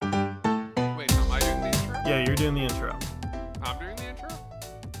Yeah, you're doing the intro. I'm doing the intro?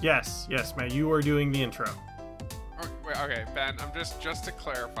 Yes, Matt, you are doing the intro. Oh, wait, okay, Ben, I'm just to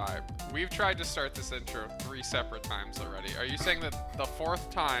clarify, we've tried to start this intro 3 separate times already. Are you saying that the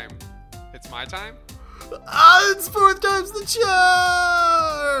 4th time, it's my time? It's 4th time's the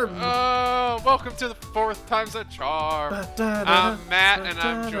charm! Oh, welcome to the 4th time's the charm. I'm Matt, and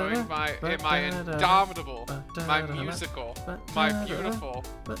I'm joined by my indomitable, my musical, my beautiful,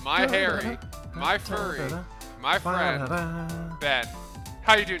 my hairy, my furry, my friend, Ben.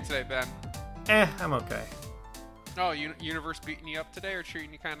 How you doing today, Ben? I'm okay. Oh, universe beating you up today or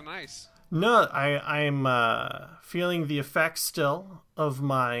treating you kind of nice? No, I'm feeling the effects still of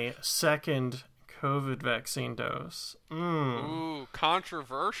my second COVID vaccine dose. Ooh,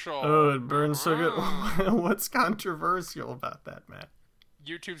 controversial. Oh, it burns so good. What's controversial about that, Matt?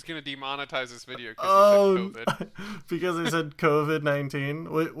 YouTube's gonna demonetize this video because you said COVID. Because I said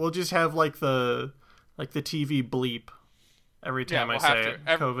COVID-19. We'll just have like the TV bleep every time I say it.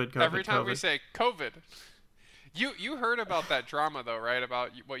 COVID. Every time we say COVID. You heard about that drama though, right?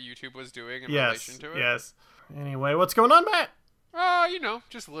 About what YouTube was doing in relation to it? Yes. Anyway, what's going on, Matt?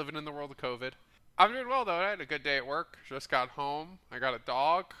 Just living in the world of COVID. I'm doing well though. I had a good day at work. Just got home. I got a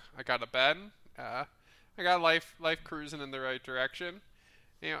dog. I got a bed. I got life cruising in the right direction.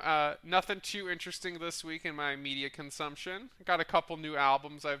 Nothing too interesting this week in my media consumption. I got a couple new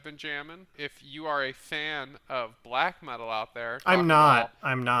albums I've been jamming. If you are a fan of black metal out there, I'm not.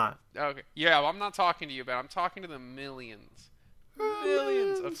 Okay. Yeah, well, I'm not talking to you, but I'm talking to the millions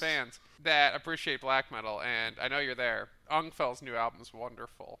of fans that appreciate black metal, and I know you're there. Ungfel's new album is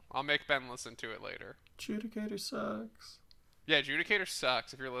wonderful. I'll make Ben listen to it later. Judicator sucks. Yeah, Judicator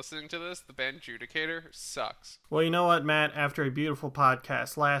sucks. If you're listening to this, the band Judicator sucks. Well, you know what, Matt? After a beautiful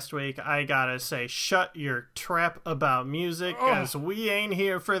podcast last week, I gotta say, shut your trap about music, as we ain't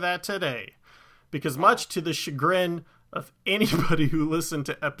here for that today. Because much to the chagrin of anybody who listened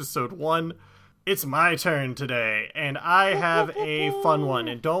to episode 1, it's my turn today, and I have a fun one.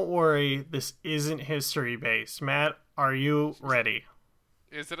 And don't worry, this isn't history-based. Matt, are you ready?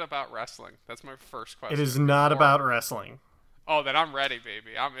 Is it about wrestling? That's my first question. It is not about wrestling. Oh, then I'm ready,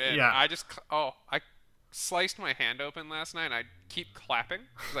 baby. I'm in. Yeah. I sliced my hand open last night, and I keep clapping,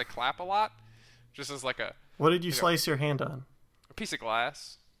 because I clap a lot, just as like a... What did you slice your hand on? A piece of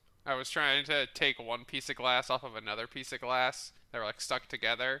glass. I was trying to take one piece of glass off of another piece of glass. They were like stuck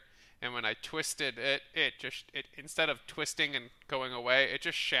together, and when I twisted it instead of twisting and going away, it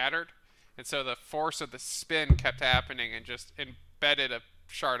just shattered. And so the force of the spin kept happening and just embedded a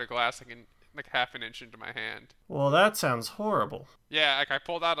shard of glass like half an inch into my hand. Well, that sounds horrible. Yeah, like I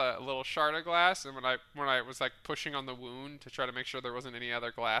pulled out a little shard of glass, and when I was like pushing on the wound to try to make sure there wasn't any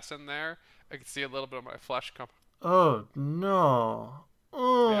other glass in there, I could see a little bit of my flesh come. Oh no!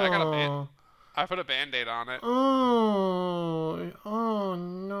 Oh. Yeah, I put a Band-Aid on it. Oh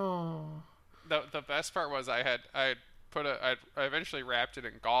no! The best part was I eventually wrapped it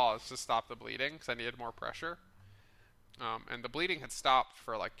in gauze to stop the bleeding because I needed more pressure. And the bleeding had stopped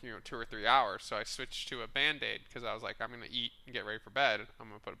for 2 or 3 hours, so I switched to a Band-Aid because I was like, I'm going to eat and get ready for bed. I'm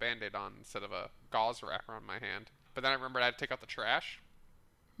going to put a Band-Aid on instead of a gauze wrap around my hand. But then I remembered I had to take out the trash.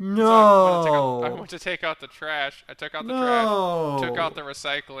 No! So I went to take out the trash. I took out the trash, took out the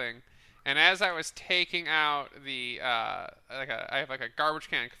recycling, and as I was taking out I have a garbage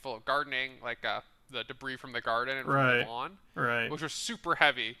can full of gardening, the debris from the garden and from the lawn, which was super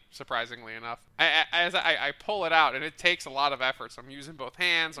heavy, surprisingly enough. As I pull it out, and it takes a lot of effort, so I'm using both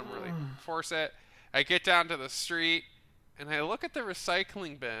hands, I'm really force it. I get down to the street, and I look at the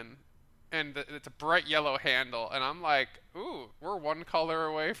recycling bin, and it's a bright yellow handle, and I'm like, ooh, we're one color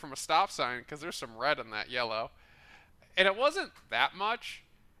away from a stop sign, because there's some red in that yellow. And it wasn't that much,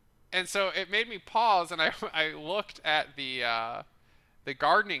 and so it made me pause, and I looked at the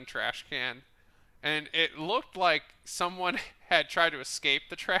gardening trash can, and it looked like someone had tried to escape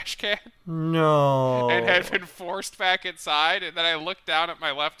the trash can. No. And had been forced back inside. And then I looked down at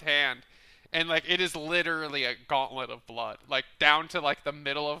my left hand, and it is literally a gauntlet of blood, down to the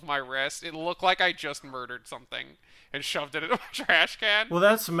middle of my wrist. It looked like I just murdered something and shoved it into my trash can. Well,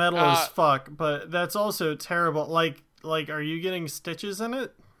 that's metal as fuck, but that's also terrible. Like, are you getting stitches in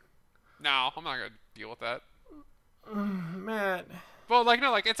it? No, I'm not gonna deal with that. Matt. Well,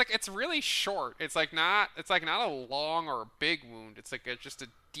 no, it's really short. It's not a long or a big wound. It's just a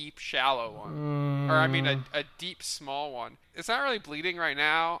deep, shallow one, or I mean a deep, small one. It's not really bleeding right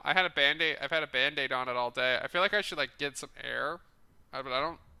now. I've had a Band-Aid on it all day. I feel like I should get some air, but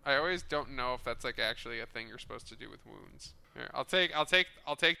I always don't know if that's actually a thing you're supposed to do with wounds. Here, I'll take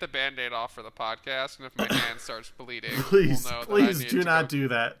the Band-Aid off for the podcast, and if my hand starts bleeding, please we'll know please that I do not do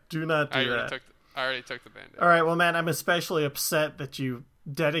that. Do not do that. I already took the Band-Aid. All right, well, man, I'm especially upset that you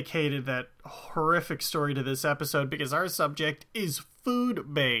dedicated that horrific story to this episode because our subject is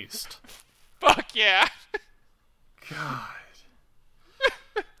food-based. Fuck yeah. God.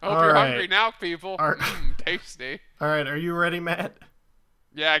 Hope you're hungry now, people. Tasty. All right, are you ready, Matt?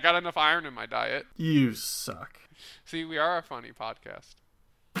 Yeah, I got enough iron in my diet. You suck. See, we are a funny podcast.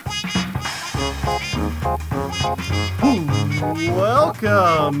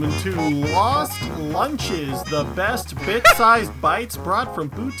 Welcome to Lost Lunches, the best bit-sized bites brought from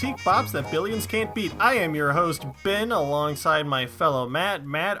boutique bops that billions can't beat. I am your host, Ben, alongside my fellow Matt.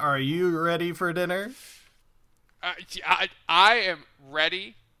 Matt, are you ready for dinner? I am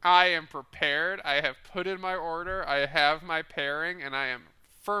ready. I am prepared. I have put in my order. I have my pairing, and I am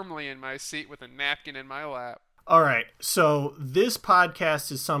firmly in my seat with a napkin in my lap. All right, so this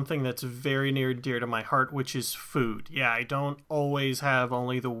podcast is something that's very near and dear to my heart, which is food. Yeah, I don't always have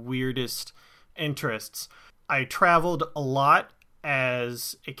only the weirdest interests. I traveled a lot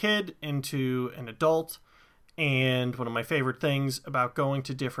as a kid into an adult, and one of my favorite things about going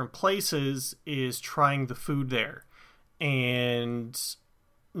to different places is trying the food there. And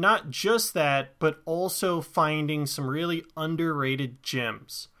not just that, but also finding some really underrated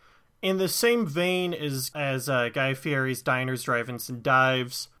gems. In the same vein as Guy Fieri's Diners, Drive-Ins, and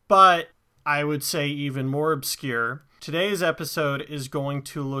Dives, but I would say even more obscure, today's episode is going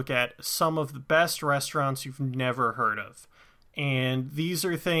to look at some of the best restaurants you've never heard of. And these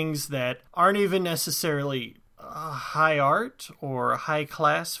are things that aren't even necessarily high art or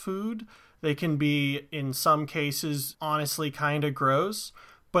high-class food. They can be, in some cases, honestly kind of gross,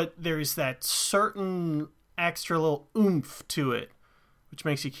 but there's that certain extra little oomph to it, which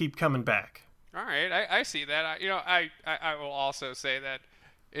makes you keep coming back. All right, I see that. I will also say that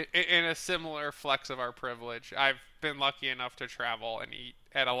in a similar flex of our privilege, I've been lucky enough to travel and eat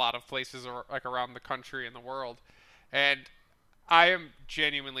at a lot of places like around the country and the world, and I am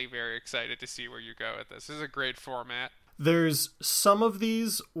genuinely very excited to see where you go with this. This is a great format. There's some of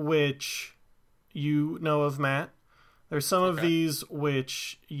these which you know of, Matt. There's some of these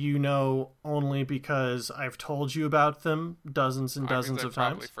which you know only because I've told you about them dozens and dozens of times. I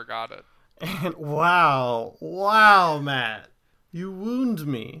probably forgot it. And wow, Matt. You wound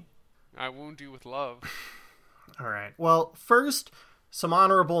me. I wound you with love. All right. Well, first, some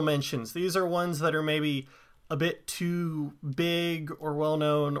honorable mentions. These are ones that are maybe a bit too big or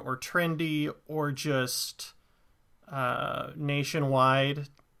well-known or trendy or just nationwide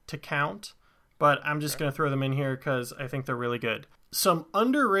to count. But I'm just going to throw them in here because I think they're really good. Some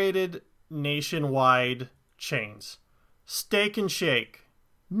underrated nationwide chains. Steak and Shake.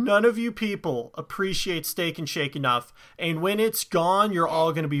 None of you people appreciate Steak and Shake enough. And when it's gone, you're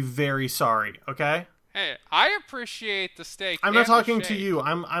all going to be very sorry, okay? Hey, I appreciate the steak. I'm not talking to you.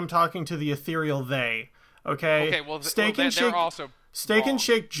 I'm talking to the ethereal they, okay? Okay, well, Steak and Shake, they're also Steak wrong. and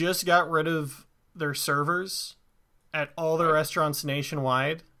Shake just got rid of their servers at all their restaurants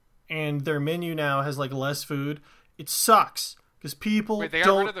nationwide. And their menu now has like less food. It sucks because people Wait, they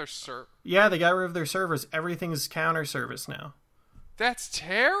got rid of their server? Yeah, they got rid of their servers. Everything is counter service now. That's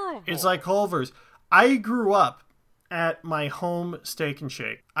terrible. It's like Culver's. I grew up at my home Steak and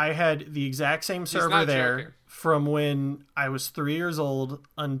Shake. I had the exact same server there from when I was 3 years old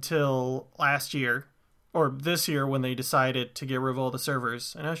until last year, or this year when they decided to get rid of all the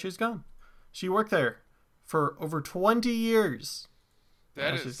servers. And now she's gone. She worked there for over 20 years.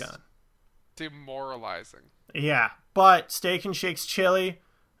 That is gone. Demoralizing. Yeah, but Steak and Shake's chili,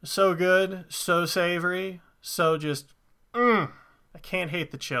 so good, so savory, so just, I can't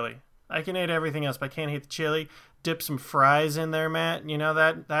hate the chili. I can hate everything else, but I can't hate the chili. Dip some fries in there, Matt. You know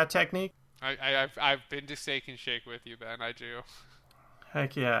that technique? I've been to Steak and Shake with you, Ben. I do.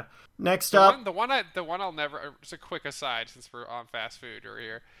 Heck yeah. Next up, the one I'll never. Just a quick aside, since we're on fast food right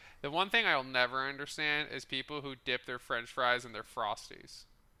here. The one thing I'll never understand is people who dip their French fries in their Frosties.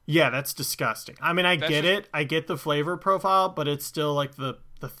 Yeah, that's disgusting. I mean, I get it. I get the flavor profile, but it's still like the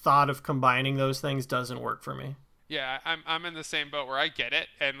thought of combining those things doesn't work for me. Yeah, I'm in the same boat where I get it,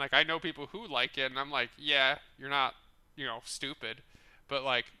 and like I know people who like it, and I'm like, yeah, you're not, stupid, but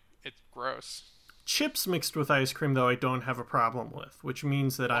like it's gross. Chips mixed with ice cream, though, I don't have a problem with, which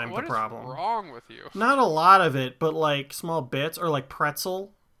means that I'm the problem. What is wrong with you? Not a lot of it, but like small bits, or like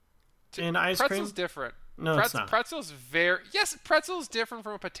pretzel in ice cream. Pretzel's different. No, it's not. Pretzel's pretzel's different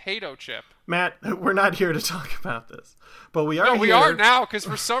from a potato chip. Matt, we're not here to talk about this, but we are. No, we are now because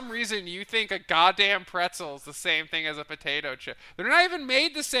for some reason you think a goddamn pretzel is the same thing as a potato chip. They're not even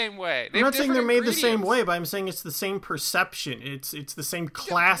made the same way. I'm not saying they're made the same way, but I'm saying it's the same perception. It's the same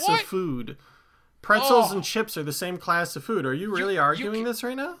class of food. Pretzels and chips are the same class of food. Are you really arguing this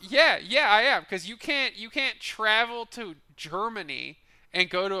right now? Yeah, I am, because you can't travel to Germany and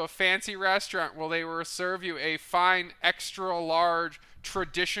go to a fancy restaurant where they will serve you a fine, extra large,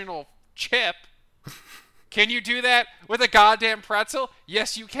 traditional chip. Can you do that with a goddamn pretzel?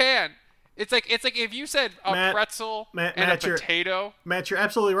 Yes, you can. It's like if you said pretzel and a potato. Matt, you're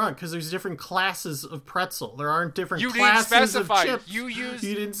absolutely wrong, because there's different classes of pretzel. There aren't different you classes didn't specify. of chips. You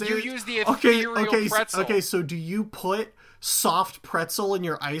didn't say use the ethereal pretzel. Okay, so do you put soft pretzel in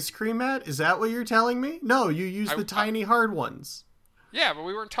your ice cream, Matt? Is that what you're telling me? No, you use the tiny hard ones. Yeah, but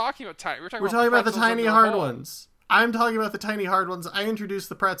we weren't talking about tiny. We're talking about the tiny hard ones. I'm talking about the tiny hard ones. I introduced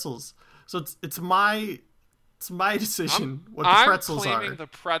the pretzels. So it's my decision what the pretzels are. I'm claiming the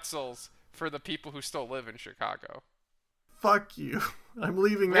pretzels for the people who still live in Chicago. Fuck you. I'm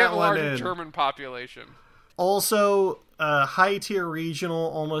leaving that one in. We have a larger German population. Also, high-tier regional,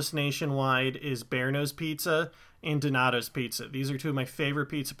 almost nationwide, is Berno's Pizza and Donato's Pizza. These are two of my favorite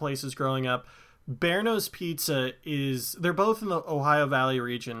pizza places growing up. Berno's Pizza they're both in the Ohio Valley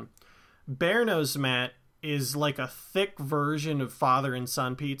region. Berno's, Matt, is like a thick version of father and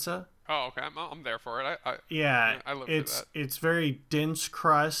son pizza. Oh, okay. I'm there for it. I live for that. It's very dense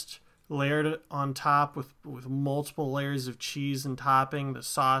crust, layered on top with multiple layers of cheese and topping. The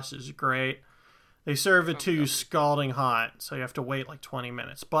sauce is great. They serve it to you scalding hot, so you have to wait like 20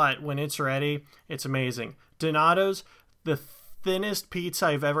 minutes. But when it's ready, it's amazing. Donato's, the thinnest pizza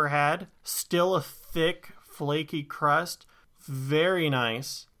I've ever had. Still a thick, flaky crust. Very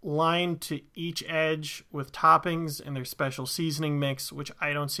nice. Lined to each edge with toppings and their special seasoning mix, which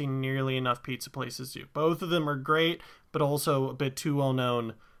I don't see nearly enough pizza places do. Both of them are great, but also a bit too well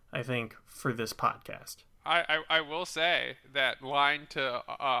known, I think, for this podcast. I will say that line to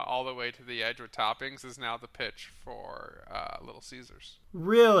all the way to the edge with toppings is now the pitch for Little Caesars.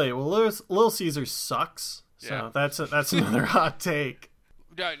 Really? Well, Little Caesars sucks. So that's another hot take.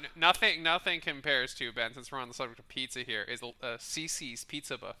 No, nothing compares to, Ben, since we're on the subject of pizza here, is Cece's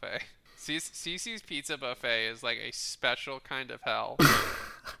Pizza Buffet. Cece's Pizza Buffet is like a special kind of hell.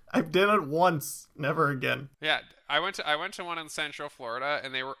 I've done it once, never again. Yeah, I went to one in Central Florida,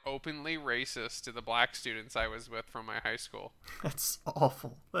 and they were openly racist to the black students I was with from my high school. That's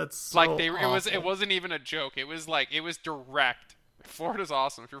awful. That's so like awful. It wasn't even a joke. It was direct. Florida's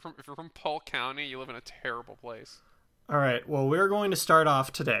awesome. If you're from Polk County, you live in a terrible place. All right. Well, we're going to start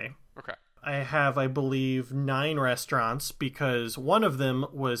off today. Okay. I have, I believe, 9 restaurants, because one of them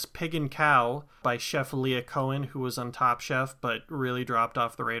was Pig and Cow by Chef Leah Cohen, who was on Top Chef, but really dropped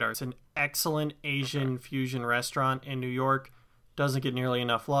off the radar. It's an excellent Asian fusion restaurant in New York. Doesn't get nearly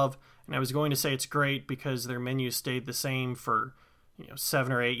enough love. And I was going to say it's great because their menu stayed the same for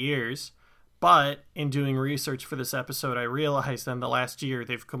 7 or 8 years. But in doing research for this episode, I realized in the last year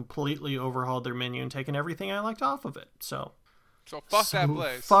they've completely overhauled their menu and taken everything I liked off of it. So fuck that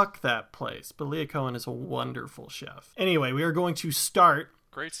place. Fuck that place. But Leah Cohen is a wonderful chef. Anyway, we are going to start.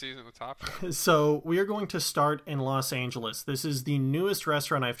 Great season of Top Chef. So we are going to start in Los Angeles. This is the newest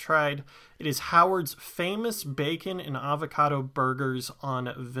restaurant I've tried. It is Howard's Famous Bacon and Avocado Burgers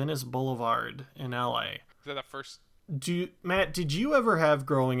on Venice Boulevard in LA. Is that the first? Matt, did you ever have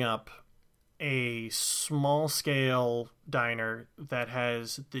growing up a small-scale diner that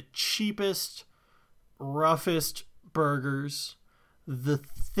has the cheapest, roughest burgers, the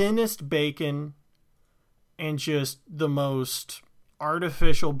thinnest bacon, and just the most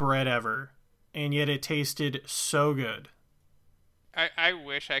artificial bread ever, and yet it tasted so good? I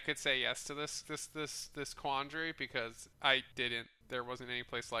wish I could say yes to this quandary, because I didn't. There wasn't any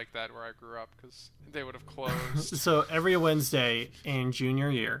place like that where I grew up, because they would have closed. So every Wednesday in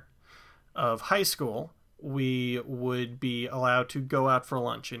junior year of high school, we would be allowed to go out for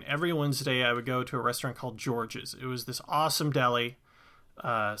lunch, and every Wednesday I would go to a restaurant called George's. It was this awesome deli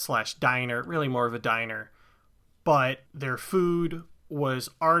 / diner, really more of a diner, but their food was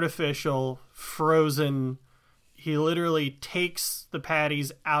artificial, frozen. He literally takes the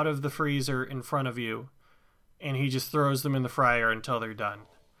patties out of the freezer in front of you, and he just throws them in the fryer until they're done.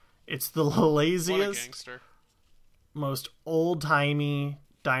 It's the laziest, most old-timey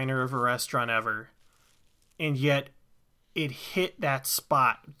diner of a restaurant ever, and yet it hit that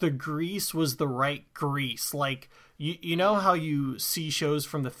spot. The grease was the right grease. Like, you know how you see shows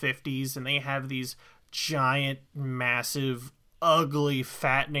from the 50s and they have these giant, massive, ugly,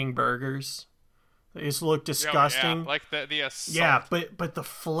 fattening burgers? They just look disgusting. Yeah. Like the assault. Yeah, but the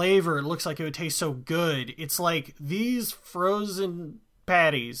flavor, it looks like it would taste so good. It's like these frozen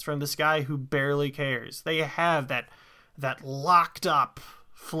patties from this guy who barely cares. They have that locked up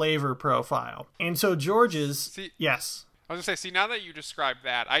flavor profile. And so George's, yes. I was going to say, now that you described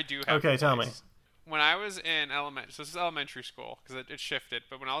that, I do have Okay, tell me. when I was in so this is elementary school because it shifted.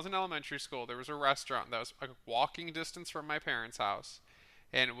 But when I was in elementary school, there was a restaurant that was a walking distance from my parents' house,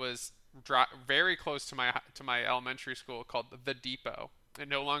 and it was very close to my elementary school called the Depot. It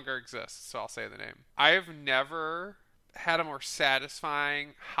no longer exists, so I'll say the name. I have never had a more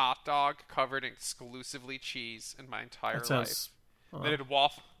satisfying hot dog covered in exclusively cheese in my entire life. They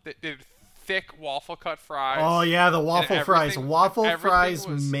did thick waffle cut fries. Oh yeah, the waffle fries. Waffle fries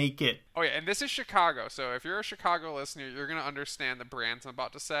make it. Oh yeah, and this is Chicago, so if you're a Chicago listener, you're gonna understand the brands I'm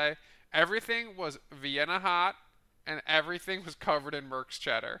about to say. Everything was Vienna hot, and everything was covered in Merck's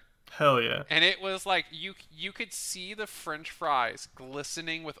cheddar. Hell yeah! And it was like you could see the French fries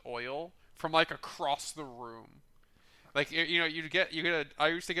glistening with oil from like across the room. Like I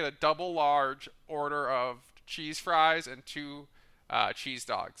used to get a double large order of cheese fries and 2 cheese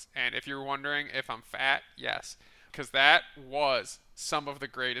dogs. And if you're wondering if I'm fat, yes, because that was some of the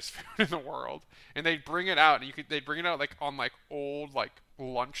greatest food in the world. And they'd bring it out, and they'd bring it out like on like old like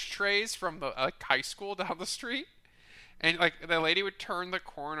lunch trays from the high school down the street. And like the lady would turn the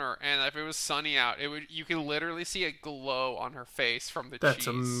corner, and if it was sunny out, you could literally see a glow on her face from the cheese. That's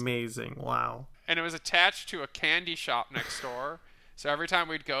amazing! Wow. And it was attached to a candy shop next door, so every time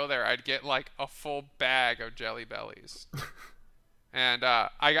we'd go there, I'd get like a full bag of Jelly Bellies. And I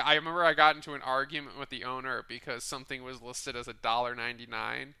remember I got into an argument with the owner because something was listed as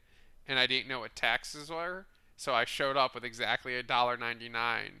 $1.99, and I didn't know what taxes were, so I showed up with exactly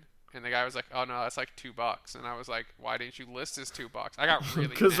 $1.99. And the guy was like, "Oh no, that's like $2." And I was like, "Why didn't you list as $2?" I got really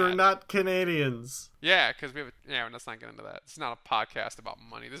because mad. we're not Canadians. Yeah, because let's not get into that. It's not a podcast about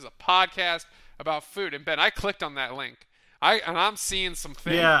money. This is a podcast about food. And Ben, I clicked on that link. I'm seeing some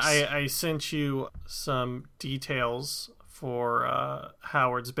things. Yeah, I sent you some details for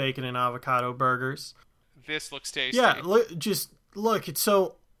Howard's Bacon and Avocado Burgers. This looks tasty. Yeah, look. It's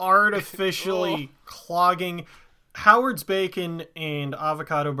so artificially clogging. Howard's Bacon and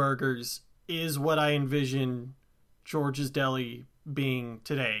Avocado Burgers is what I envision George's Deli being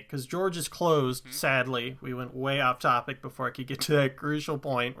today. Because George is closed, sadly. We went way off topic before I could get to that crucial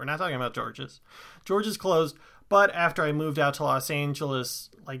point. We're not talking about George's. George is closed, but after I moved out to Los Angeles,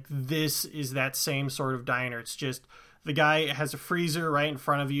 like, this is that same sort of diner. It's just the guy has a freezer right in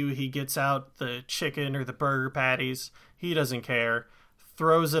front of you. He gets out the chicken or the burger patties. He doesn't care.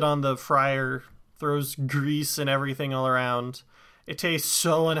 Throws it on the fryer, throws grease and everything all around. It tastes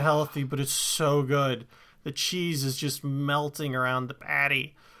so unhealthy, but it's so good. The cheese is just melting around the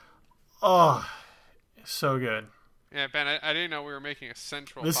patty. Oh, so good. Yeah, Ben, I didn't know we were making a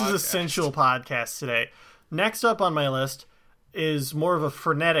sensual podcast. This is a sensual podcast today. Next up on my list is more of a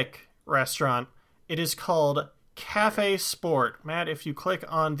frenetic restaurant. It is called Cafe Sport. Matt, if you click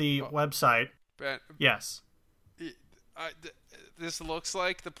on the website. Ben, yes. This looks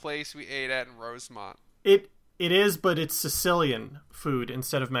like the place we ate at in Rosemont. It is, but it's Sicilian food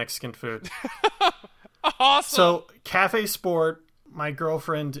instead of Mexican food. Awesome. So, Cafe Sport, my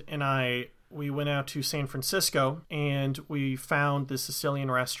girlfriend and I, we went out to San Francisco, and we found this Sicilian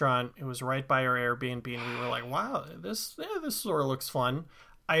restaurant. It was right by our Airbnb, and we were like, wow, this sort of looks fun.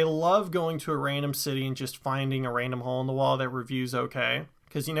 I love going to a random city and just finding a random hole in the wall that reviews okay,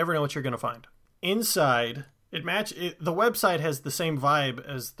 because you never know what you're going to find. Inside, the website has the same vibe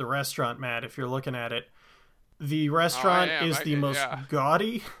as the restaurant, Matt, if you're looking at it. The restaurant is the most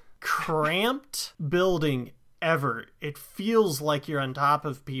gaudy, cramped building ever. It feels like you're on top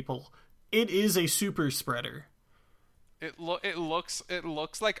of people. It is a super spreader. It looks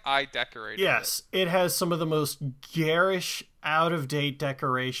like I decorated it. Yes, it has some of the most garish, out-of-date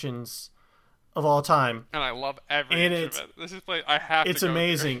decorations of all time. And I love every inch of it. This is place I have to go. It's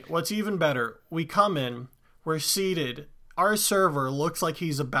amazing. What's even better, we come in, we're seated. Our server looks like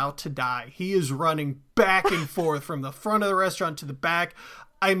he's about to die. He is running back and forth from the front of the restaurant to the back.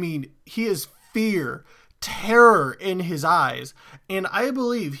 I mean, he has fear, terror in his eyes. And I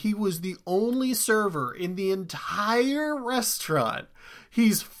believe he was the only server in the entire restaurant.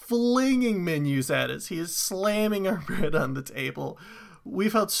 He's flinging menus at us. He is slamming our bread on the table. We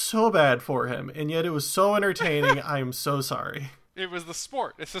felt so bad for him, and yet it was so entertaining. I am so sorry. It was the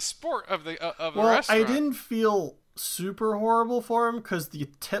sport. It's the sport of the restaurant. Well, I didn't feel super horrible for him because the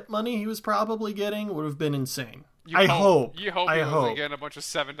tip money he was probably getting would have been insane. I hope he wasn't getting a bunch of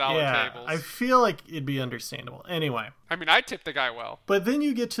 $7 tables. I feel like it'd be understandable. Anyway. I mean, I tipped the guy well. But then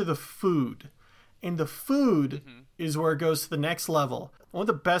you get to the food. And the food is where it goes to the next level. One of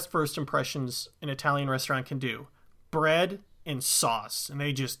the best first impressions an Italian restaurant can do. Bread and sauce. And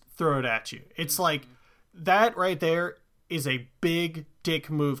they just throw it at you. It's like, that right there is a big dick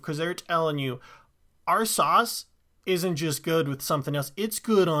move. Because they're telling you, our sauce isn't just good with something else. It's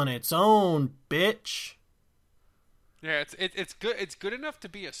good on its own, bitch. Yeah, it's good. It's good enough to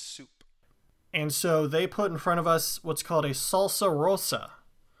be a soup. And so they put in front of us what's called a salsa rosa,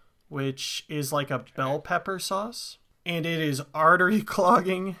 which is like a bell pepper sauce. And it is artery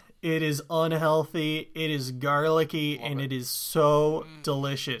clogging. It is unhealthy. It is garlicky, and it is so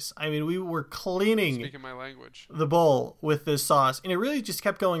delicious. I mean, we were cleaning Speaking my language. the bowl with this sauce, and it really just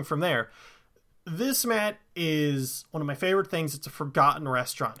kept going from there. This, Matt, is one of my favorite things. It's a forgotten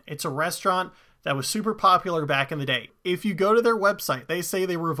restaurant. It's a restaurant that was super popular back in the day. If you go to their website, they say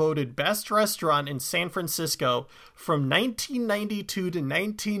they were voted best restaurant in San Francisco from 1992 to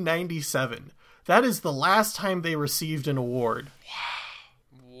 1997. That is the last time they received an award.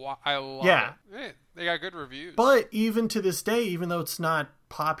 Wow. I love it. Hey, they got good reviews. But even to this day, even though it's not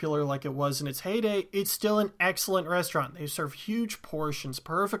popular like it was in its heyday, it's still an excellent restaurant. They serve huge portions,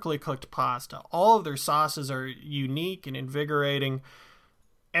 perfectly cooked pasta. All of their sauces are unique and invigorating.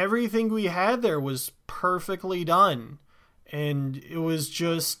 Everything we had there was perfectly done. And it was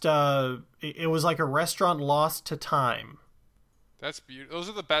just, it was like a restaurant lost to time. That's beautiful. Those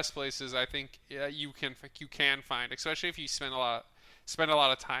are the best places I think you can find, especially if you spend a lot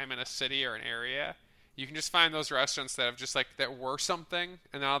of time in a city or an area. You can just find those restaurants that have just like that were something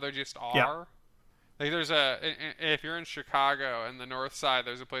and now they just are. Yeah. Like there's if you're in Chicago and the North Side,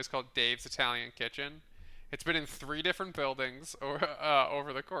 there's a place called Dave's Italian Kitchen. It's been in 3 different buildings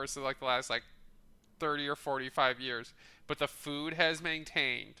over the course of like the last like 30 or 45 years, but the food has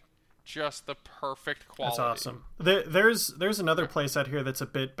maintained just the perfect quality. That's awesome. There's another place out here that's a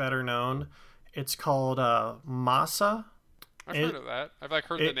bit better known. It's called Masa. I've heard of that. I've like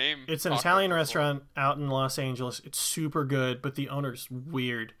heard the name. It's an Italian restaurant out in Los Angeles. It's super good, but the owner's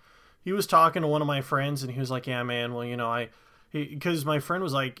weird. He was talking to one of my friends, and he was like, "Yeah, man. Well, you know, because my friend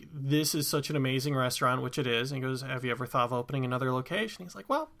was like, this is such an amazing restaurant, which it is." And he goes, "Have you ever thought of opening another location?" He's like,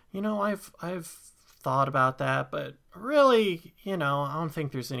 "Well, you know, I've thought about that, but really, you know, I don't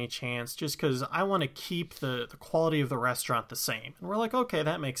think there's any chance just because I want to keep the quality of the restaurant the same." And we're like, okay,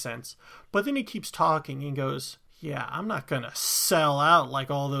 that makes sense. But then he keeps talking and goes, "Yeah, I'm not going to sell out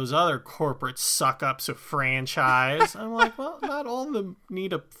like all those other corporate suck-ups of franchise." I'm like, well, not all of them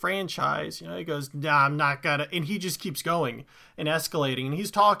need a franchise. You know, he goes, "Nah, I'm not going to." And he just keeps going and escalating. And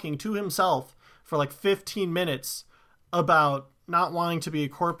he's talking to himself for like 15 minutes about not wanting to be a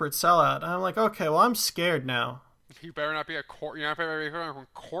corporate sellout. And I'm like, okay, well, I'm scared now. You better not be you're not better be a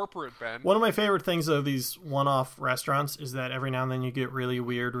corporate, Ben. One of my favorite things of these one-off restaurants is that every now and then you get really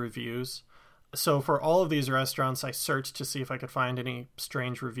weird reviews. So for all of these restaurants, I searched to see if I could find any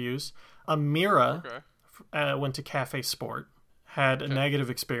strange reviews. Amira went to Cafe Sport, had a negative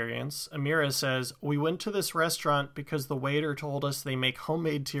experience. Amira says, "We went to this restaurant because the waiter told us they make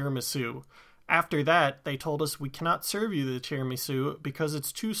homemade tiramisu. After that, they told us we cannot serve you the tiramisu because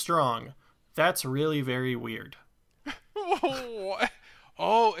it's too strong. That's really very weird."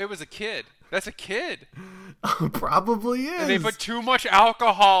 Oh, it was a kid. That's a kid. Probably is. And they put too much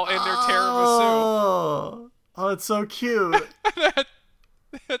alcohol in their tiramisu. Oh, it's so cute.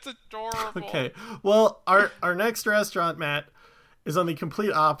 That's adorable. Okay. Well, our next restaurant, Matt, is on the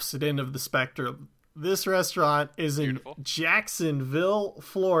complete opposite end of the spectrum. This restaurant is in Jacksonville,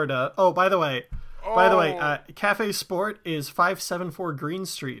 Florida. Oh, by the way, Cafe Sport is 574 Green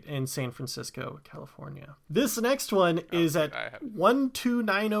Street in San Francisco, California. This next one is at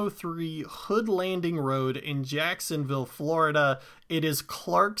 12903 Hood Landing Road in Jacksonville, Florida. It is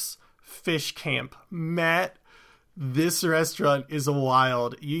Clark's Fish Camp. Matt, this restaurant is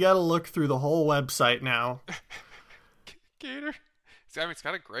wild. You got to look through the whole website now. Gator. I mean, it's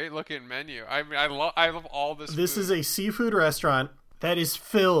got a great looking menu. I mean, I love all this. This is a seafood restaurant that is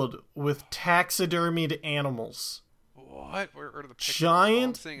filled with taxidermied animals. What? Where are the pictures?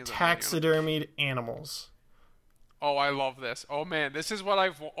 Giant taxidermied animals. Oh, I love this. Oh man, this is what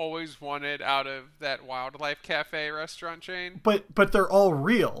I've always wanted out of that Wildlife Cafe restaurant chain. But they're all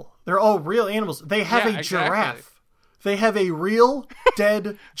real. They're all real animals. They have a giraffe. They have a real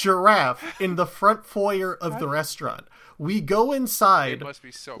dead giraffe in the front foyer of the restaurant. We go inside. They must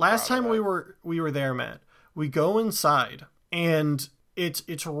be so Last time we were there, Matt. We go inside and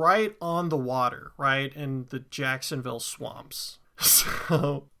it's right on the water, right in the Jacksonville swamps.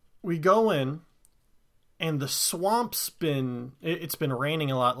 So we go in, and the swamp's it's been raining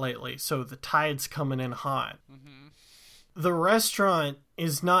a lot lately, so the tide's coming in hot. Mm-hmm. The restaurant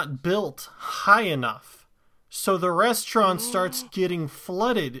is not built high enough, so the restaurant starts getting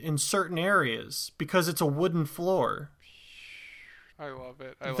flooded in certain areas because it's a wooden floor. I love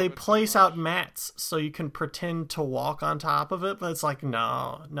it. They place out mats so you can pretend to walk on top of it, but it's like,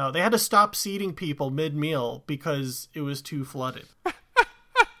 no. They had to stop seating people mid-meal because it was too flooded.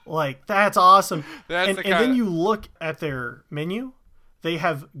 Like, that's awesome. And then you look at their menu. They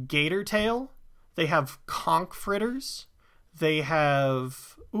have gator tail. They have conch fritters. They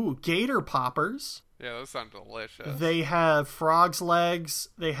have, gator poppers. Yeah, those sound delicious. They have frog's legs.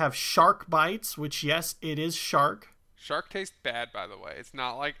 They have shark bites, which, yes, it is shark. Shark tastes bad, by the way. It's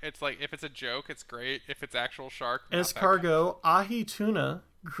not like, it's like, if it's a joke, it's great. If it's actual shark, escargot, ahi tuna,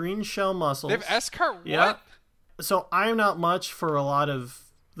 green shell mussels. They have escargot? What? Yeah. So I'm not much for a lot of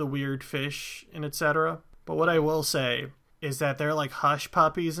the weird fish and etc. But what I will say is that their like hush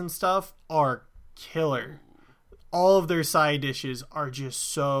puppies and stuff are killer. All of their side dishes are just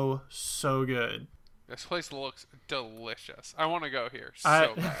so good. This place looks delicious. I want to go here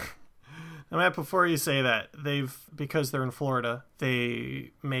so bad. Matt, before you say that, because they're in Florida,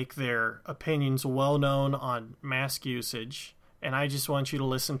 they make their opinions well known on mask usage. And I just want you to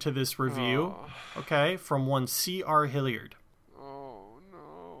listen to this review, okay, from one C.R. Hilliard. Oh,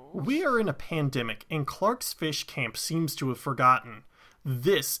 no. We are in a pandemic, and Clark's Fish Camp seems to have forgotten.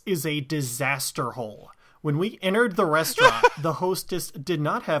 This is a disaster hole. When we entered the restaurant, the hostess did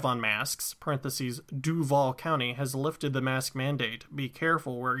not have on masks, parentheses, Duval County has lifted the mask mandate. Be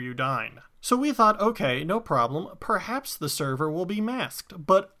careful where you dine. So we thought, okay, no problem. Perhaps the server will be masked.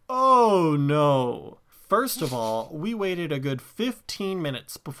 But oh no. First of all, we waited a good 15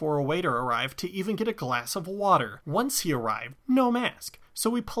 minutes before a waiter arrived to even get a glass of water. Once he arrived, no mask.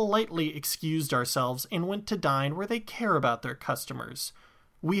 So we politely excused ourselves and went to dine where they care about their customers.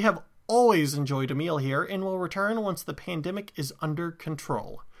 We have always enjoyed a meal here and will return once the pandemic is under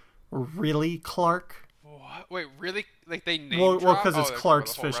control. Really, Clark? What? Wait, really? Like they named Well, because it's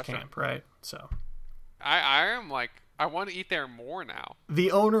Clark's Fish Camp, right? So I am like, I want to eat there more now.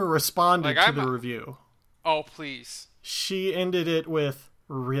 The owner responded to the review. Oh, please. She ended it with,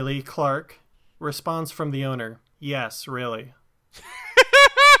 really, Clark? Response from the owner, yes, really.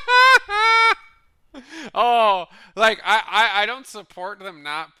 Oh, like, I don't support them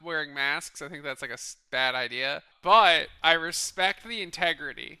not wearing masks. I think that's like a bad idea. But I respect the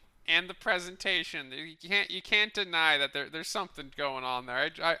integrity and the presentation. You can't deny that there's something going on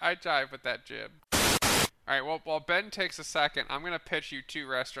there. I jive with that jib. All right, well, while Ben takes a second, I'm going to pitch you 2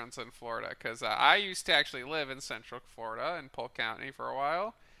 restaurants in Florida, because I used to actually live in Central Florida, in Polk County for a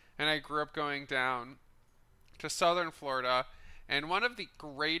while, and I grew up going down to Southern Florida, and one of the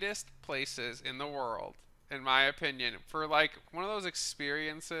greatest places in the world, in my opinion, for like one of those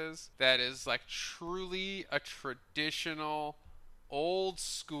experiences that is like truly a traditional, old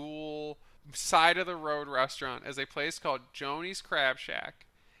school, side of the road restaurant, is a place called Joni's Crab Shack.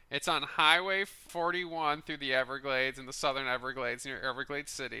 It's on Highway 41 through the Everglades, in the Southern Everglades, near Everglades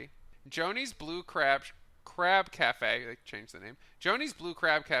City. Joni's Blue Crab Cafe, they changed the name. Joni's Blue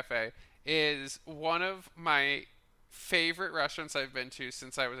Crab Cafe is one of my favorite restaurants I've been to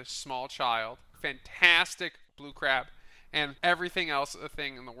since I was a small child. Fantastic blue crab and everything else a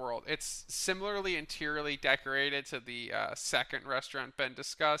thing in the world. It's similarly interiorly decorated to the second restaurant Ben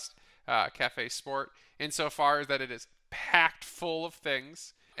discussed, Cafe Sport, insofar as that it is packed full of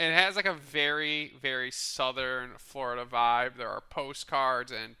things. It has like a very, very southern Florida vibe. There are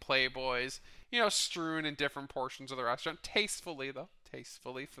postcards and Playboys, strewn in different portions of the restaurant. Tastefully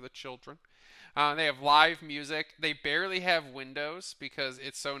for the children. They have live music. They barely have windows because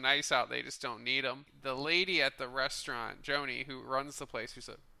it's so nice out, they just don't need them. The lady at the restaurant, Joni, who runs the place, who's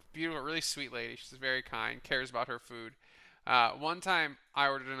a beautiful, really sweet lady. She's very kind, cares about her food. One time I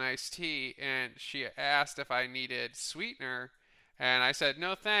ordered an iced tea and she asked if I needed sweetener. And I said,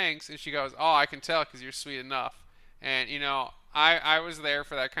 no thanks. And she goes, oh, I can tell because you're sweet enough. And, I was there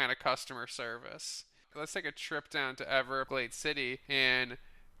for that kind of customer service. Let's take a trip down to Everglades City in,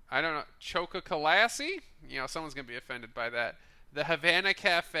 I don't know, Chococalassi? Someone's going to be offended by that. The Havana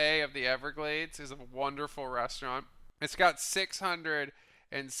Cafe of the Everglades is a wonderful restaurant. It's got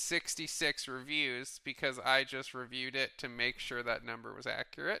 666 reviews because I just reviewed it to make sure that number was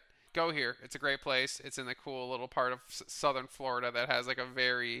accurate. Go here. It's a great place. It's in the cool little part of Southern Florida that has like a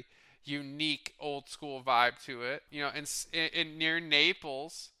very unique old school vibe to it. In near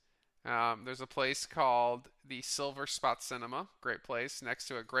Naples, there's a place called the Silver Spot Cinema. Great place. Next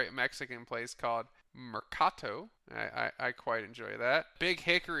to a great Mexican place called Mercato. I quite enjoy that. Big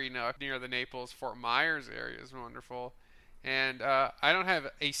Hickory Nook near the Naples Fort Myers area is wonderful. And I don't have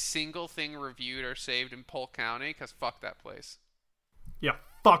a single thing reviewed or saved in Polk County because fuck that place. Yeah,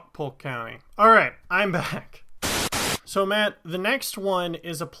 fuck Polk County. All right, I'm back. So, Matt, the next one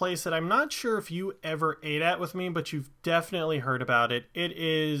is a place that I'm not sure if you ever ate at with me, but you've definitely heard about it. It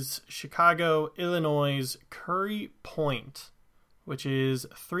is Chicago, Illinois' Curry Point, which is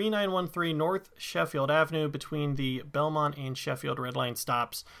 3913 North Sheffield Avenue between the Belmont and Sheffield Red Line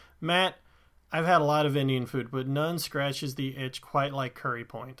stops. Matt, I've had a lot of Indian food, but none scratches the itch quite like Curry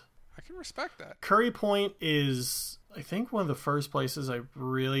Point. I can respect that. Curry Point is, I think, one of the first places I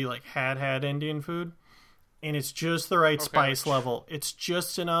really had Indian food. And it's just the right spice level. It's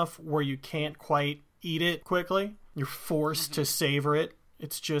just enough where you can't quite eat it quickly. You're forced to savor it.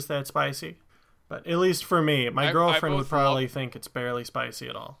 It's just that spicy. But at least for me, my girlfriend would probably think it's barely spicy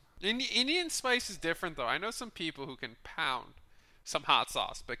at all. Indian spice is different, though. I know some people who can pound some hot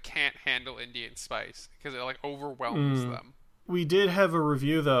sauce but can't handle Indian spice because it overwhelms them. We did have a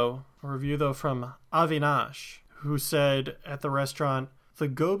review though from Avinash, who said at the restaurant, the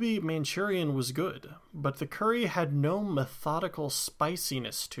gobi Manchurian was good, but the curry had no methodical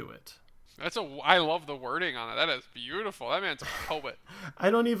spiciness to it. I love the wording on it. That is beautiful. That man's a poet. I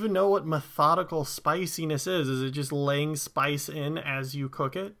don't even know what methodical spiciness is. Is it just laying spice in as you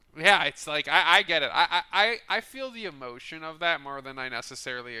cook it? Yeah, it's like, I get it. I feel the emotion of that more than I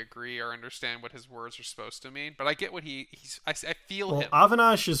necessarily agree or understand what his words are supposed to mean. But I get what I feel him.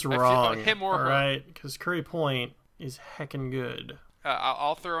 Avinash is wrong. Him or her. Right? Because Curry Point is heckin' good.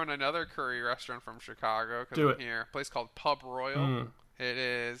 I'll throw in another curry restaurant from Chicago because I'm here. A place called Pub Royal. It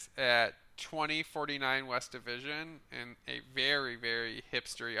is at 2049 West Division in a very, very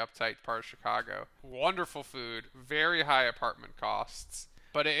hipstery, uptight part of Chicago. Wonderful food, very high apartment costs.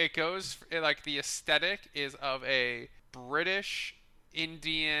 But it goes, the aesthetic is of a British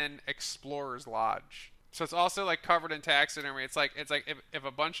Indian explorer's lodge. So it's also covered in taxidermy. It's like if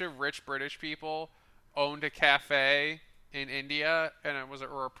a bunch of rich British people owned a cafe in India and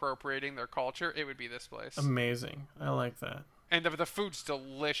were appropriating their culture, it would be this place. Amazing. I like that. And the food's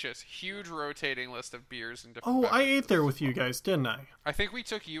delicious. Huge rotating list of beers and different beverages. I ate there with you guys, didn't I? I think we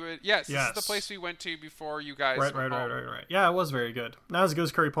took you. Yes, this is the place we went to before you guys. Right. Yeah, it was very good. Not as good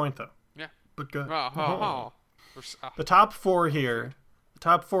as Curry Point, though. Yeah, but good. The top four here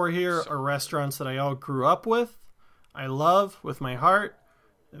are restaurants that I all grew up with. I love with my heart.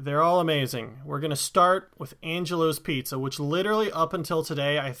 They're all amazing. We're going to start with Angelo's Pizza, which literally up until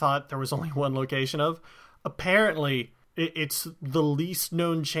today I thought there was only one location of. Apparently, it's the least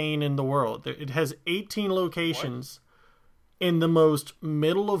known chain in the world. It has 18 locations in the most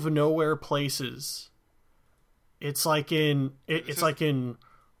middle of nowhere places. It's like in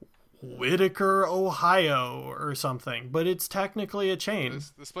Whitaker, Ohio or something, but it's technically a chain.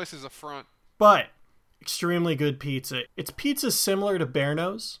 This place is a front. But extremely good pizza. It's pizza similar to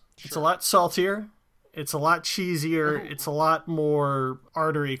Berno's. Sure. It's a lot saltier. It's a lot cheesier. Oh. It's a lot more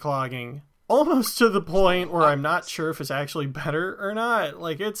artery clogging. Almost to the point where I'm not sure if it's actually better or not.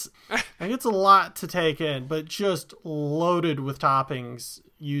 It's a lot to take in, but just loaded with toppings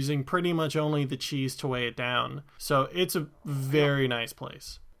using pretty much only the cheese to weigh it down. So it's a very nice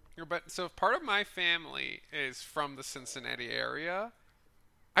place. But so part of my family is from the Cincinnati area.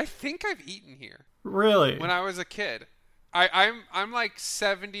 I think I've eaten here. Really? When I was a kid. I'm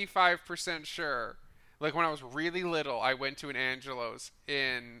 75% sure. When I was really little, I went to an Angelo's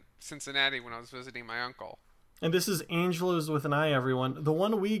in Cincinnati when I was visiting my uncle. And this is Angelo's with an I, everyone. The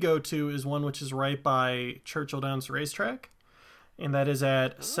one we go to is one which is right by Churchill Downs Racetrack, and that is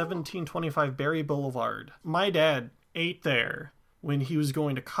at 1725 Berry Boulevard. My dad ate there when he was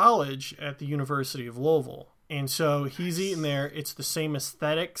going to college at the University of Louisville. And so he's eating there. It's the same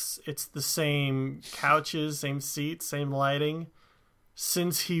aesthetics. It's the same couches, same seats, same lighting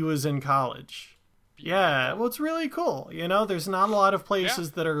since he was in college. Yeah, well, it's really cool. There's not a lot of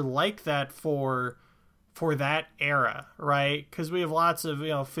places that are like that for that era, right? Because we have lots of,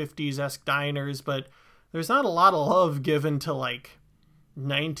 50s-esque diners, but there's not a lot of love given to,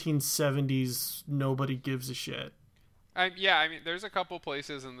 1970s nobody gives a shit. There's a couple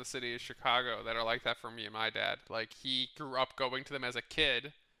places in the city of Chicago that are like that for me and my dad. He grew up going to them as a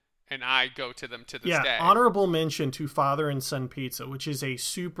kid, and I go to them to this day. Yeah, honorable mention to Father and Son Pizza, which is a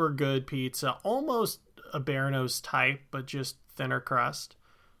super good pizza, almost a Berno's type, but just thinner crust.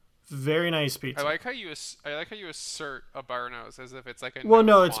 Very nice pizza. I like how you assert a Berno's as if it's like a. Well,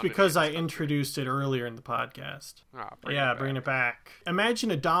 no, it's because I introduced it earlier in the podcast. Bring it back. Imagine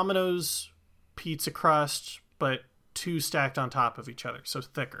a Domino's pizza crust, but two stacked on top of each other, so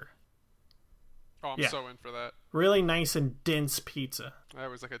thicker. Oh, I'm so in for that. Really nice and dense pizza. That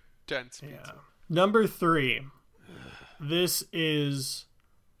was like a dense pizza. Yeah. Number 3. This is,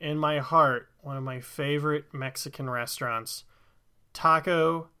 in my heart, one of my favorite Mexican restaurants.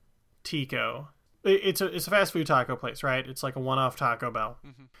 Taco Tico. It's a fast food taco place, right? It's like a one-off Taco Bell.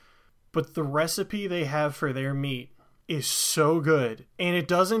 Mm-hmm. But the recipe they have for their meat is so good. And it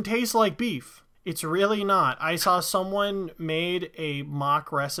doesn't taste like beef. It's really not. I saw someone made a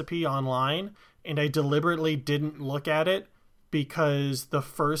mock recipe online, and I deliberately didn't look at it because the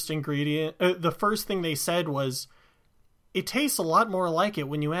first thing they said was, it tastes a lot more like it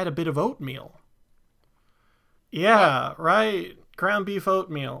when you add a bit of oatmeal. Yeah, right. Ground beef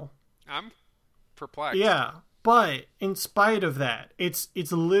oatmeal. I'm perplexed. Yeah, but in spite of that, it's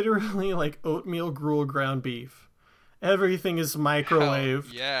literally like oatmeal gruel ground beef. Everything is microwaved.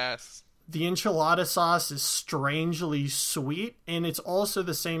 Hell yes. The enchilada sauce is strangely sweet, and it's also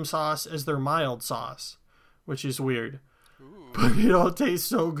the same sauce as their mild sauce, which is weird. Ooh. But it all tastes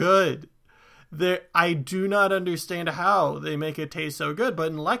so good. I do not understand how they make it taste so good,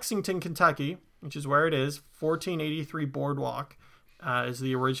 but in Lexington, Kentucky, which is where it is, 1483 Boardwalk is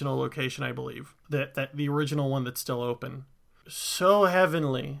the original location, I believe. That the original one that's still open. So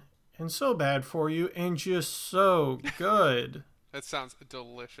heavenly, and so bad for you, and just so good. That sounds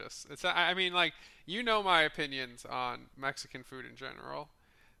delicious. I mean, like, you know my opinions on Mexican food in general,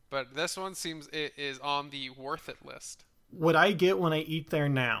 but this one seems it is on the worth it list. What I get when I eat there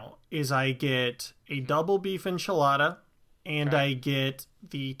now is I get a double beef enchilada, and Okay. I get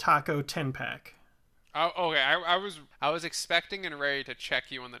the taco 10-pack. Oh, okay. I was expecting and ready to check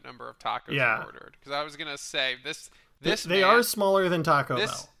you on the number of tacos you ordered, because I was gonna say They are smaller than Taco this-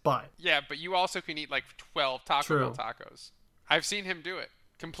 Bell, but yeah, but you also can eat like 12 Taco True. Bell tacos. I've seen him do it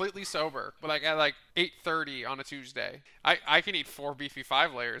completely sober, but like at like 8:30 on a Tuesday. I can eat 4 beefy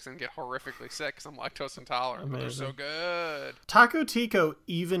 5 layers and get horrifically sick because I'm lactose intolerant. But they're so Amazing. good. Taco Tico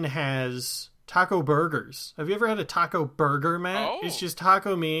even has taco burgers. Have you ever had a taco burger, Matt? Oh. It's just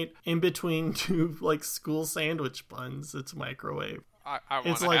taco meat in between two like school sandwich buns. It's microwave. I want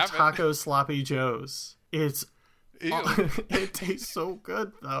It's to like have taco sloppy joes. It's it. Ew. it tastes so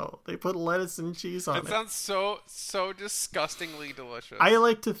good though. They put lettuce and cheese on It sounds so disgustingly delicious. I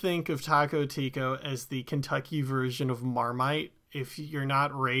like to think of Taco Tico as the Kentucky version of Marmite. If you're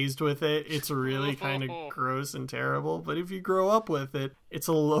not raised with it, it's really kind of gross and terrible. But if you grow up with it, it's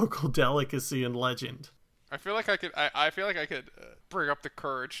a local delicacy and legend. I feel like I could bring up the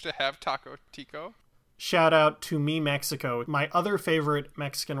courage to have Taco Tico. Shout out to Me Mexico, my other favorite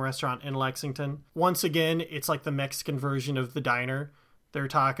Mexican restaurant in Lexington. Once again, it's like the Mexican version of the diner. Their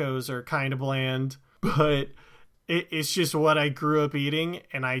tacos are kind of bland, but it's just what I grew up eating,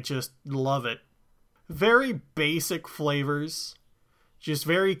 and I just love it. Very basic flavors, just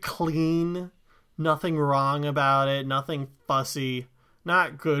very clean, nothing wrong about it, nothing fussy,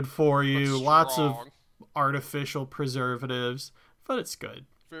 not good for you, But lots of strong. artificial preservatives, but it's good.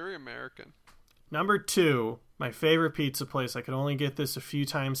 Very American. Number 2, my favorite pizza place. I could only get this a few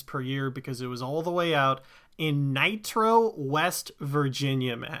times per year because it was all the way out in Nitro, West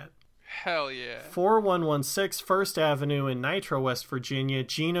Virginia, Matt. Hell yeah. 4116 First Avenue in Nitro, West Virginia,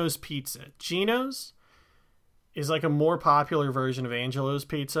 Gino's Pizza. Gino's is like a more popular version of Angelo's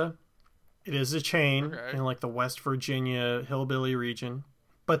Pizza. It is a chain in like the West Virginia hillbilly region.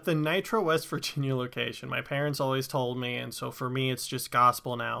 But the Nitro, West Virginia location, my parents always told me, and so for me it's just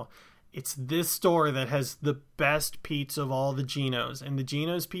gospel now, it's this store that has the best pizza of all the Geno's. And the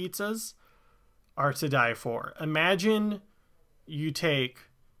Geno's pizzas are to die for. Imagine you take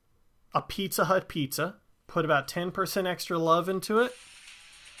a Pizza Hut pizza, put about 10% extra love into it,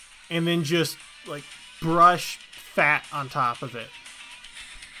 and then just like brush fat on top of it.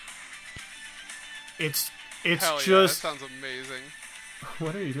 It's Hell just... yeah, that sounds amazing.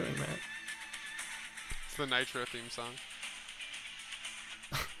 What are you doing, Matt? It's the Nitro theme song.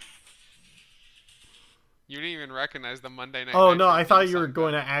 You didn't even recognize the Monday Night. Oh Nitro no, I thought theme you were song,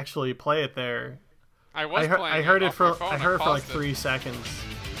 going though. to actually play it there. I was playing. I heard it off for my phone. I heard it for like paused it. 3 seconds.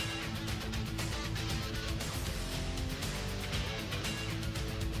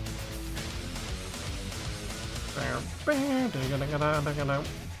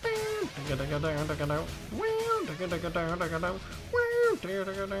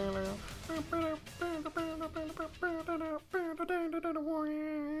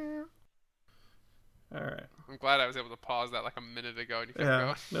 All right. I'm glad I was able to pause that like a minute ago and you kept Yeah,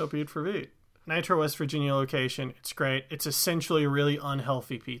 going. no beat for beat. Nitro, West Virginia location. It's great. It's essentially a really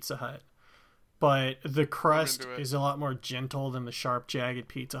unhealthy Pizza Hut. But the crust into it. is a lot more gentle than the sharp, jagged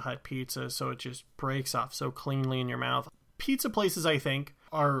Pizza Hut pizza, so it just breaks off so cleanly in your mouth. Pizza places, I think,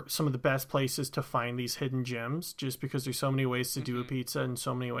 are some of the best places to find these hidden gems, just because there's so many ways to do a pizza and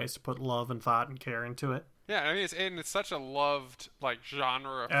so many ways to put love and thought and care into it. Yeah, I mean, it's such a loved like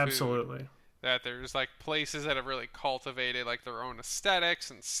genre of food. Absolutely. That there's like places that have really cultivated like their own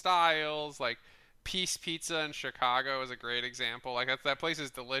aesthetics and styles. Like Peace Pizza in Chicago is a great example. Like that place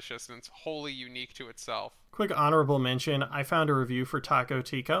is delicious and it's wholly unique to itself. Quick honorable mention, I found a review for Taco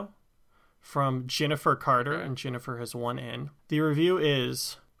Tico from Jennifer Carter, and Jennifer has 1 N. The review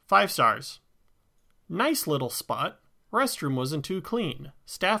is 5 stars. Nice little spot. Restroom wasn't too clean.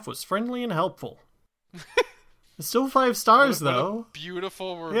 Staff was friendly and helpful. It's still 5 stars, though.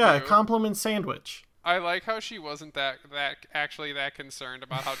 Beautiful review. Yeah, a compliment sandwich. I like how she wasn't that concerned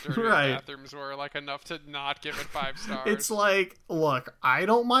about how dirty right. the bathrooms were, like enough to not give it 5 stars. It's like, look, I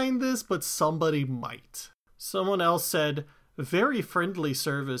don't mind this, but somebody might. Someone else said, very friendly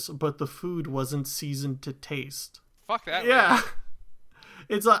service, but the food wasn't seasoned to taste. Fuck that. Yeah. Man.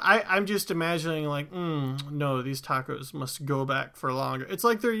 It's like, I'm just imagining like, no, these tacos must go back for longer. It's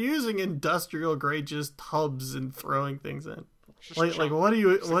like they're using industrial grade just tubs and throwing things in. Like what do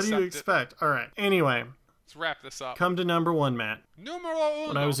you expect? All right. Anyway, let's wrap this up. Come to number 1, Matt. Numero uno.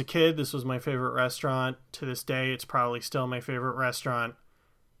 When I was a kid, this was my favorite restaurant. To this day, it's probably still my favorite restaurant.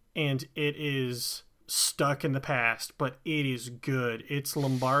 And it is stuck in the past, but it is good. It's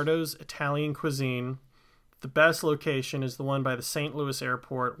Lombardo's Italian Cuisine. The best location is the one by the St. Louis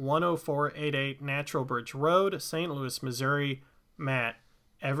Airport, 10488 Natural Bridge Road, St. Louis, Missouri. Matt,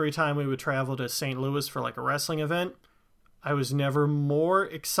 every time we would travel to St. Louis for like a wrestling event, I was never more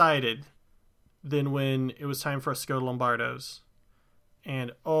excited than when it was time for us to go to Lombardo's.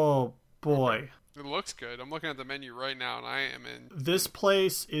 And oh boy. It looks good. I'm looking at the menu right now and I am in. This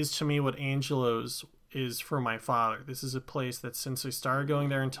place is to me what Angelo's is for my father. This is a place that since we started going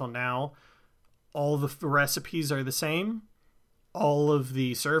there until now, all the recipes are the same. All of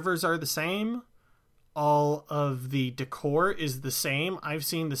the servers are the same. All of the decor is the same. I've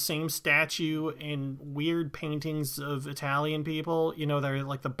seen the same statue and weird paintings of Italian people. You know, they're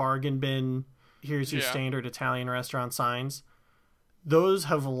like the bargain bin, here's your standard Italian restaurant signs. Those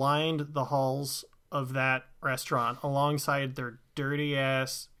have lined the halls of that restaurant alongside their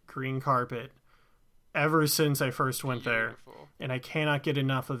dirty-ass green carpet ever since I first went there. And I cannot get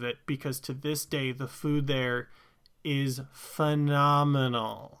enough of it because to this day, the food there is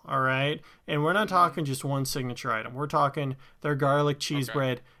phenomenal. All right. And we're not talking just one signature item. We're talking their garlic cheese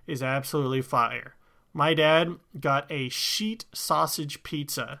bread is absolutely fire. My dad got a sheet sausage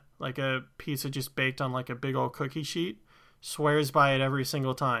pizza, like a pizza just baked on like a big old cookie sheet. Swears by it every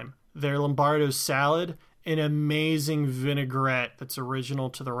single time. Their Lombardo's salad, an amazing vinaigrette that's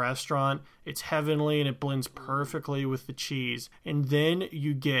original to the restaurant. It's heavenly and it blends perfectly with the cheese. And then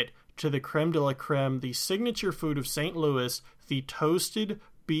you get to the creme de la creme, the signature food of St. Louis, the toasted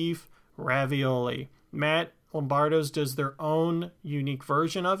beef ravioli. Matt, Lombardo's does their own unique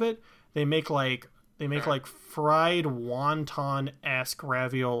version of it. They make like fried wonton-esque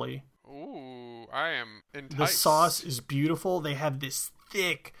ravioli. Ooh, I am enticed. The sauce is beautiful. They have this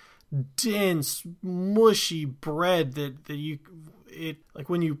thick, dense, mushy bread that like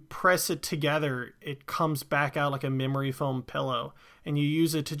when you press it together, it comes back out like a memory foam pillow, and you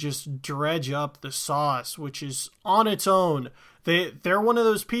use it to just dredge up the sauce, which is on its own. They're one of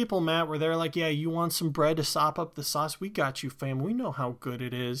those people, Matt, where they're like, yeah, you want some bread to sop up the sauce? We got you, fam. We know how good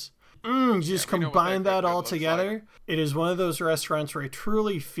it is. Just combine that all together. Like. It is one of those restaurants where I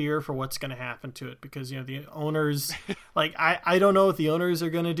truly fear for what's going to happen to it because, you know, the owners, like, I don't know what the owners are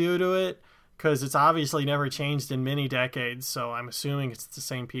going to do to it because it's obviously never changed in many decades. So I'm assuming it's the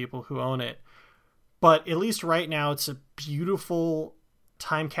same people who own it. But at least right now, it's a beautiful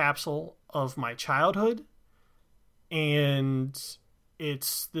time capsule of my childhood. And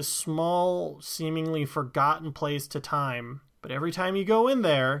it's this small, seemingly forgotten place to time. But every time you go in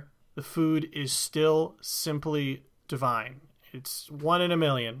there, the food is still simply divine. It's 1 in a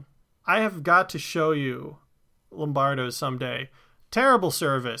million. I have got to show you Lombardo's someday. Terrible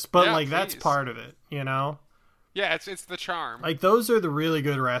service, but yeah, that's part of it, you know? Yeah, it's the charm. Like, those are the really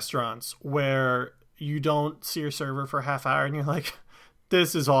good restaurants where you don't see your server for a half hour and you're like,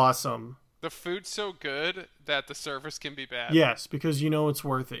 this is awesome. The food's so good that the service can be bad. Yes, because you know it's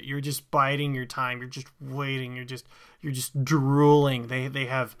worth it. You're just biding your time. You're just waiting. You're just drooling. They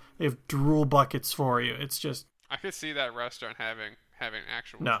have drool buckets for you. It's just. I could see that restaurant having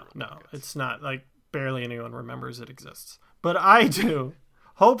actual. No, it's not. Like barely anyone remembers it exists, but I do.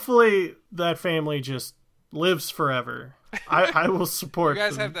 Hopefully that family just lives forever. I will support. You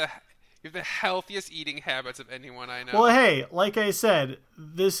guys them. You have the healthiest eating habits of anyone I know. Well, hey, like I said,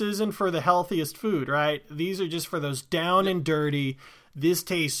 this isn't for the healthiest food, right? These are just for those down and dirty, this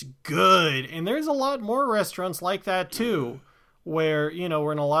tastes good. And there's a lot more restaurants like that, too, where, you know,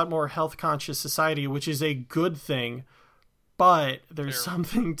 we're in a lot more health-conscious society, which is a good thing. But there's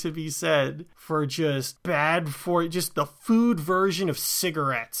something to be said for just the food version of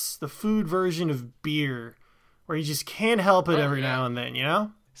cigarettes, the food version of beer, where you just can't help it every now and then, you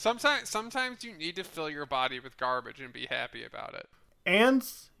know? Sometimes you need to fill your body with garbage and be happy about it. And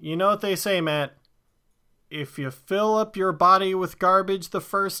you know what they say, Matt? If you fill up your body with garbage the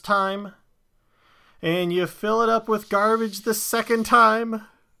first time, and you fill it up with garbage the second time,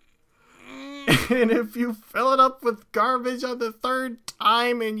 and if you fill it up with garbage on the third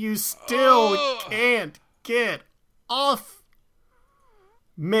time and you still can't get off,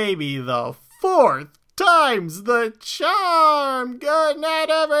 maybe the fourth time's the charm. Good night,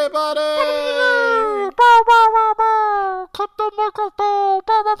 everybody. Hey,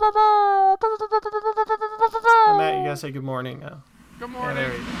 Matt, you gotta say good morning now. Good morning. Yeah,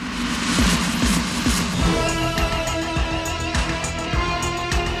 there you go.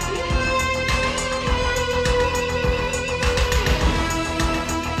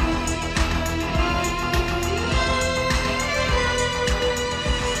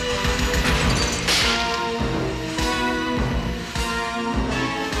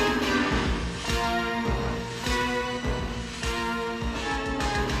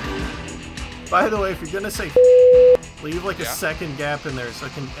 By the way, if you're gonna say leave like a second gap in there so I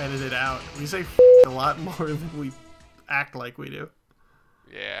can edit it out. We say a lot more than we act like we do.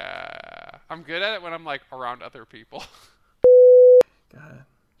 Yeah. I'm good at it when I'm like around other people. God.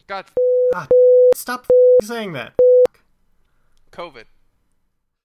 God. Stop saying that. COVID.